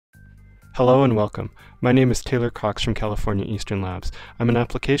Hello and welcome. My name is Taylor Cox from California Eastern Labs. I'm an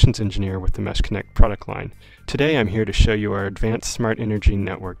applications engineer with the Mesh Connect product line. Today I'm here to show you our advanced Smart Energy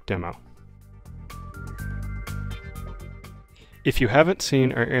Network demo. If you haven't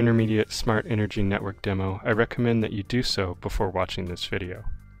seen our intermediate Smart Energy Network demo, I recommend that you do so before watching this video.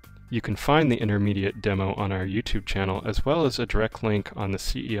 You can find the intermediate demo on our YouTube channel as well as a direct link on the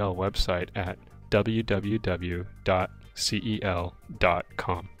CEL website at www.cel.com.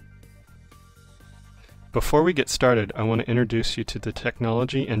 Before we get started, I want to introduce you to the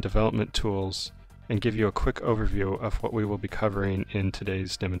technology and development tools and give you a quick overview of what we will be covering in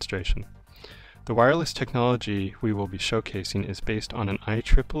today's demonstration. The wireless technology we will be showcasing is based on an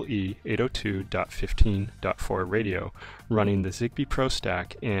IEEE 802.15.4 radio running the Zigbee Pro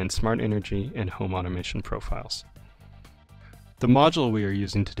Stack and Smart Energy and Home Automation profiles. The module we are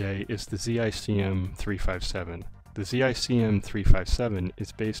using today is the ZICM 357. The ZICM 357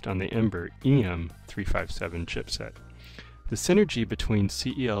 is based on the Ember EM 357 chipset. The synergy between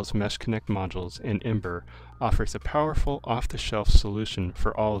CEL's Mesh Connect modules and Ember offers a powerful off-the-shelf solution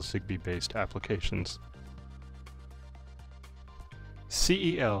for all Zigbee-based applications.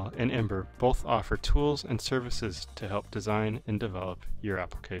 CEL and Ember both offer tools and services to help design and develop your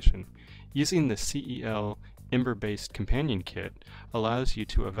application. Using the CEL Ember-based companion kit allows you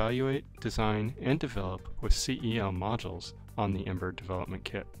to evaluate, design, and develop with CEL modules on the Ember development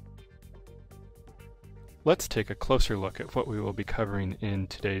kit. Let's take a closer look at what we will be covering in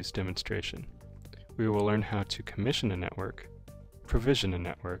today's demonstration. We will learn how to commission a network, provision a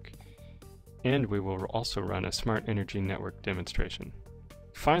network, and we will also run a Smart Energy Network demonstration.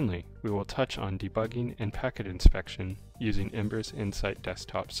 Finally, we will touch on debugging and packet inspection using Ember's Insight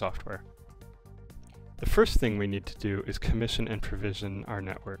desktop software. The first thing we need to do is commission and provision our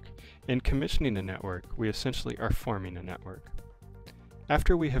network. In commissioning a network, we essentially are forming a network.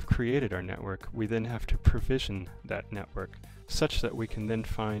 After we have created our network, we then have to provision that network such that we can then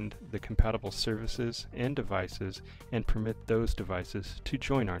find the compatible services and devices and permit those devices to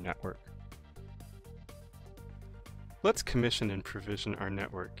join our network. Let's commission and provision our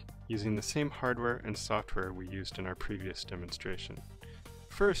network using the same hardware and software we used in our previous demonstration.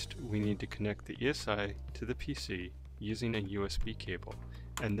 First, we need to connect the ESI to the PC using a USB cable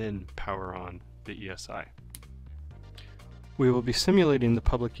and then power on the ESI. We will be simulating the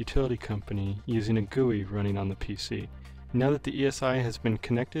public utility company using a GUI running on the PC. Now that the ESI has been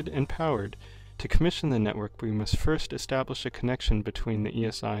connected and powered, to commission the network we must first establish a connection between the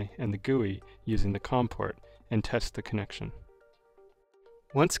ESI and the GUI using the COM port and test the connection.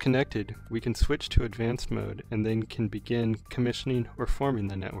 Once connected, we can switch to advanced mode and then can begin commissioning or forming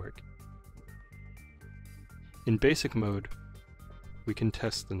the network. In basic mode, we can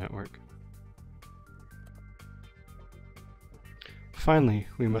test the network. Finally,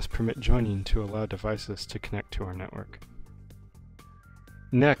 we must permit joining to allow devices to connect to our network.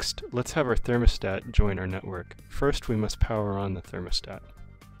 Next, let's have our thermostat join our network. First, we must power on the thermostat.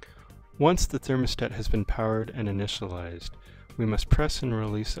 Once the thermostat has been powered and initialized, we must press and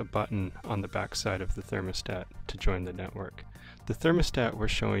release a button on the back side of the thermostat to join the network. The thermostat we're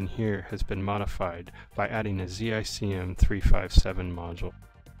showing here has been modified by adding a ZICM 357 module.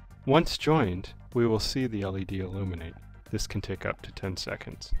 Once joined, we will see the LED illuminate. This can take up to 10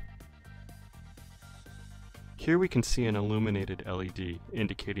 seconds. Here we can see an illuminated LED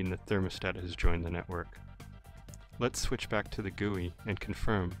indicating the thermostat has joined the network. Let's switch back to the GUI and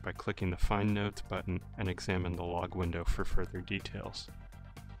confirm by clicking the Find Nodes button and examine the log window for further details.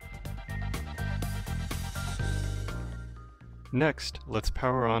 Next, let's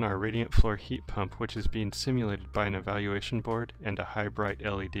power on our radiant floor heat pump, which is being simulated by an evaluation board and a high bright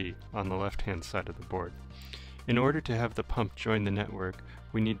LED on the left-hand side of the board. In order to have the pump join the network,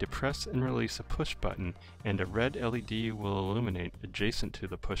 we need to press and release a push button, and a red LED will illuminate adjacent to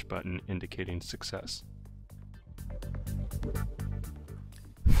the push button indicating success.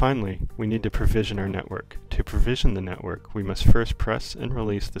 Finally, we need to provision our network. To provision the network, we must first press and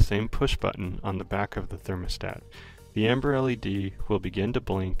release the same push button on the back of the thermostat. The amber LED will begin to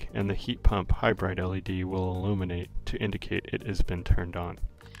blink and the heat pump high bright LED will illuminate to indicate it has been turned on.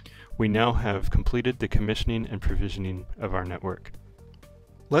 We now have completed the commissioning and provisioning of our network.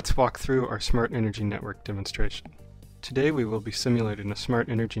 Let's walk through our Smart Energy Network demonstration. Today we will be simulating a smart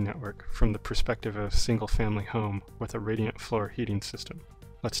energy network from the perspective of a single-family home with a radiant floor heating system.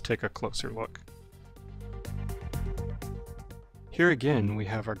 Let's take a closer look. Here again we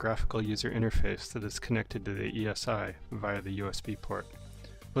have our graphical user interface that is connected to the ESI via the USB port.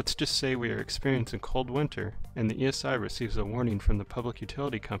 Let's just say we are experiencing cold winter and the ESI receives a warning from the public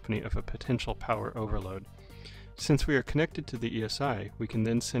utility company of a potential power overload. Since we are connected to the ESI, we can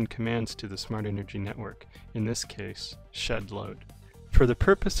then send commands to the Smart Energy Network, in this case, shed load. For the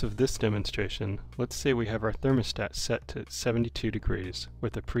purpose of this demonstration, let's say we have our thermostat set to 72 degrees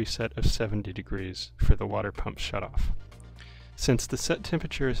with a preset of 70 degrees for the water pump shutoff. Since the set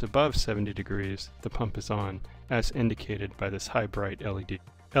temperature is above 70 degrees, the pump is on, as indicated by this high bright LED.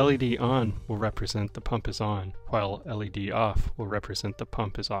 LED on will represent the pump is on, while LED off will represent the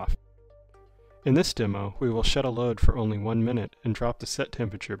pump is off. In this demo, we will shed a load for only 1 minute and drop the set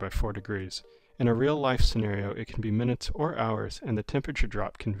temperature by 4 degrees. In a real-life scenario, it can be minutes or hours, and the temperature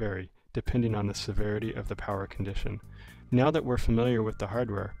drop can vary, depending on the severity of the power condition. Now that we're familiar with the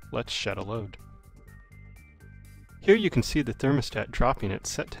hardware, let's shed a load. Here you can see the thermostat dropping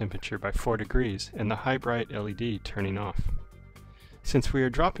its set temperature by 4 degrees and the high bright LED turning off. Since we are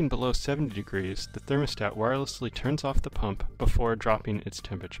dropping below 70 degrees, the thermostat wirelessly turns off the pump before dropping its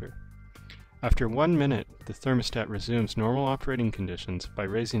temperature. After 1 minute, the thermostat resumes normal operating conditions by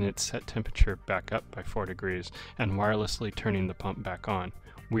raising its set temperature back up by 4 degrees and wirelessly turning the pump back on.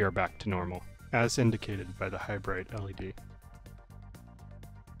 We are back to normal, as indicated by the high bright LED.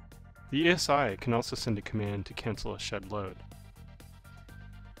 The ESI can also send a command to cancel a shed load.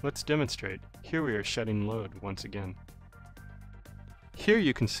 Let's demonstrate. Here we are shedding load once again. Here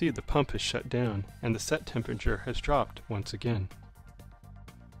you can see the pump is shut down and the set temperature has dropped once again.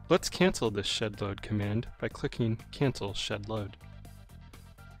 Let's cancel this shed load command by clicking Cancel Shed Load.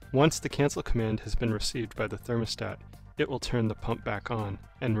 Once the cancel command has been received by the thermostat, it will turn the pump back on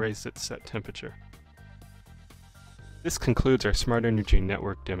and raise its set temperature. This concludes our Smart Energy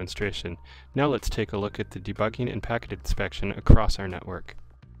Network demonstration. Now let's take a look at the debugging and packet inspection across our network.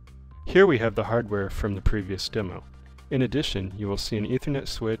 Here we have the hardware from the previous demo. In addition, you will see an Ethernet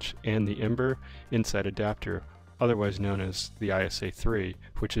switch and the Ember inside adapter, otherwise known as the ISA3,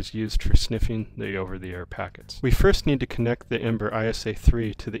 which is used for sniffing the over-the-air packets. We first need to connect the Ember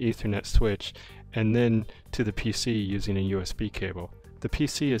ISA3 to the Ethernet switch and then to the PC using a USB cable. The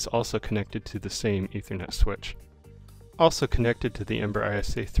PC is also connected to the same Ethernet switch. Also connected to the Ember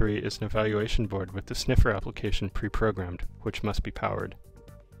ISA3 is an evaluation board with the sniffer application pre-programmed, which must be powered.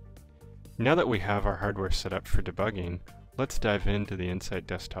 Now that we have our hardware set up for debugging, let's dive into the Insight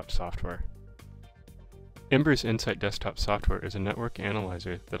desktop software. Ember's Insight desktop software is a network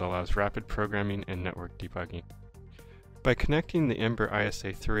analyzer that allows rapid programming and network debugging. By connecting the Ember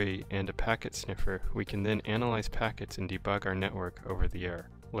ISA3 and a packet sniffer, we can then analyze packets and debug our network over the air.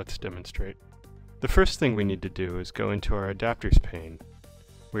 Let's demonstrate. The first thing we need to do is go into our adapters pane.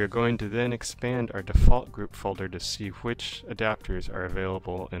 We are going to then expand our default group folder to see which adapters are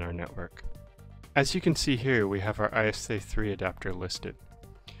available in our network. As you can see here, we have our ISA3 adapter listed.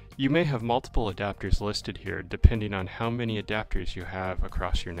 You may have multiple adapters listed here depending on how many adapters you have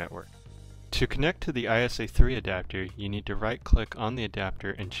across your network. To connect to the ISA3 adapter, you need to right-click on the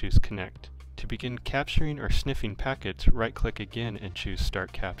adapter and choose Connect. To begin capturing or sniffing packets, right-click again and choose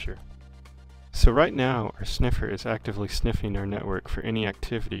Start Capture. So right now, our sniffer is actively sniffing our network for any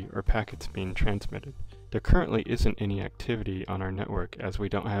activity or packets being transmitted. There currently isn't any activity on our network as we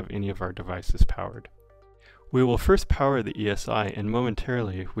don't have any of our devices powered. We will first power the ESI, and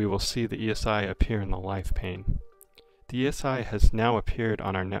momentarily we will see the ESI appear in the live pane. The ESI has now appeared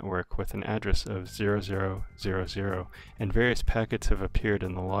on our network with an address of 0000, and various packets have appeared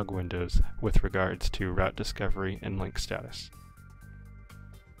in the log windows with regards to route discovery and link status.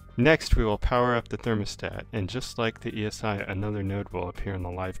 Next, we will power up the thermostat, and just like the ESI, another node will appear in the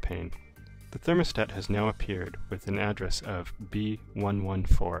live pane. The thermostat has now appeared with an address of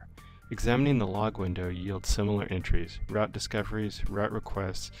B114. Examining the log window yields similar entries, route discoveries, route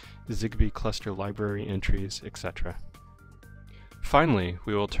requests, Zigbee cluster library entries, etc. Finally,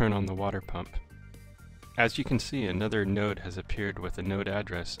 we will turn on the water pump. As you can see, another node has appeared with a node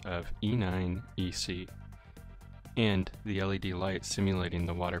address of E9EC, and the LED light simulating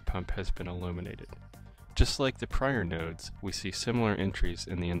the water pump has been illuminated. Just like the prior nodes, we see similar entries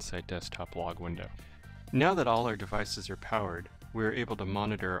in the Insight desktop log window. Now that all our devices are powered, we are able to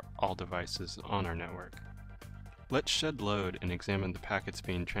monitor all devices on our network. Let's shed load and examine the packets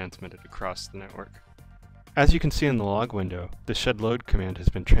being transmitted across the network. As you can see in the log window, the shed load command has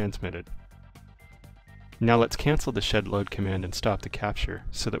been transmitted. Now let's cancel the shed load command and stop the capture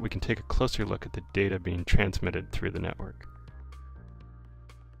so that we can take a closer look at the data being transmitted through the network.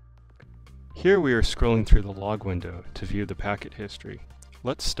 Here we are scrolling through the log window to view the packet history.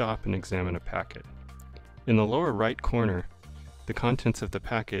 Let's stop and examine a packet. In the lower right corner, the contents of the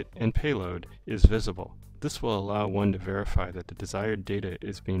packet and payload is visible. This will allow one to verify that the desired data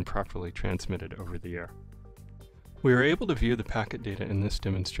is being properly transmitted over the air. We were able to view the packet data in this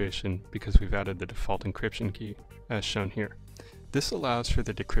demonstration because we've added the default encryption key, as shown here. This allows for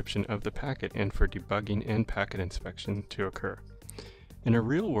the decryption of the packet and for debugging and packet inspection to occur. In a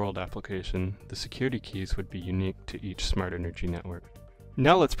real-world application, the security keys would be unique to each smart energy network.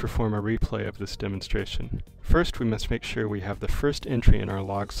 Now let's perform a replay of this demonstration. First, we must make sure we have the first entry in our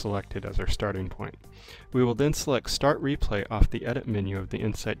log selected as our starting point. We will then select Start Replay off the Edit menu of the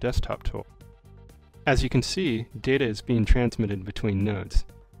Insight Desktop tool. As you can see, data is being transmitted between nodes.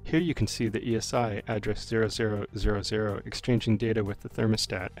 Here you can see the ESI address 0000 exchanging data with the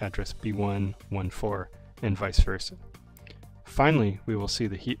thermostat address B114 and vice versa. Finally, we will see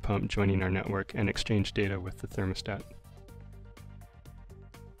the heat pump joining our network and exchange data with the thermostat.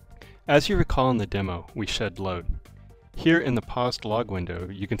 As you recall in the demo, we shed load. Here in the paused log window,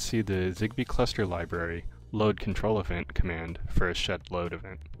 you can see the Zigbee cluster library load control event command for a shed load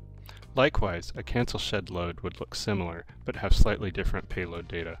event. Likewise, a cancel shed load would look similar, but have slightly different payload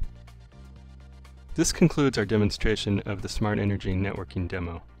data. This concludes our demonstration of the Smart Energy Networking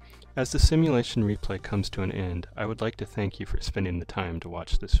demo. As the simulation replay comes to an end, I would like to thank you for spending the time to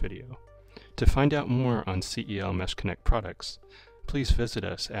watch this video. To find out more on CEL Mesh Connect products, please visit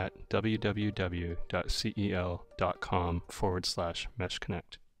us at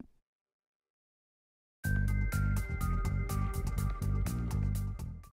www.cel.com/meshconnect.